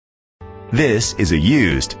This is a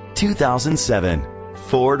used 2007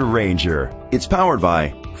 Ford Ranger. It's powered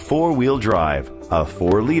by four-wheel drive, a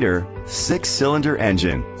 4-liter, 6-cylinder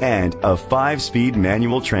engine, and a 5-speed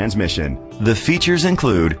manual transmission. The features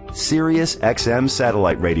include Sirius XM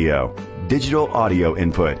satellite radio, digital audio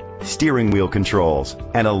input, steering wheel controls,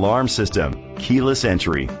 an alarm system, keyless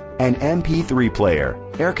entry, an MP3 player,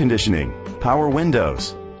 air conditioning, power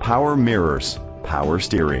windows, power mirrors, power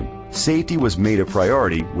steering. Safety was made a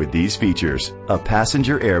priority with these features: a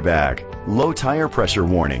passenger airbag, low tire pressure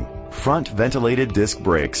warning, front ventilated disc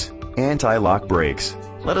brakes, anti-lock brakes.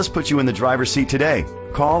 Let us put you in the driver's seat today.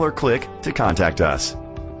 Call or click to contact us.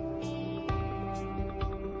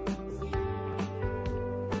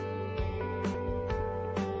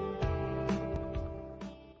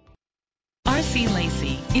 R.C.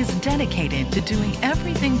 Lacey is dedicated to doing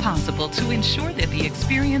everything possible to ensure that the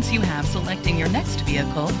experience you have selecting your next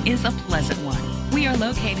vehicle is a pleasant one. We are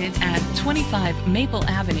located at 25 Maple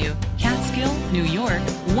Avenue, Catskill, New York,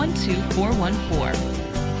 12414.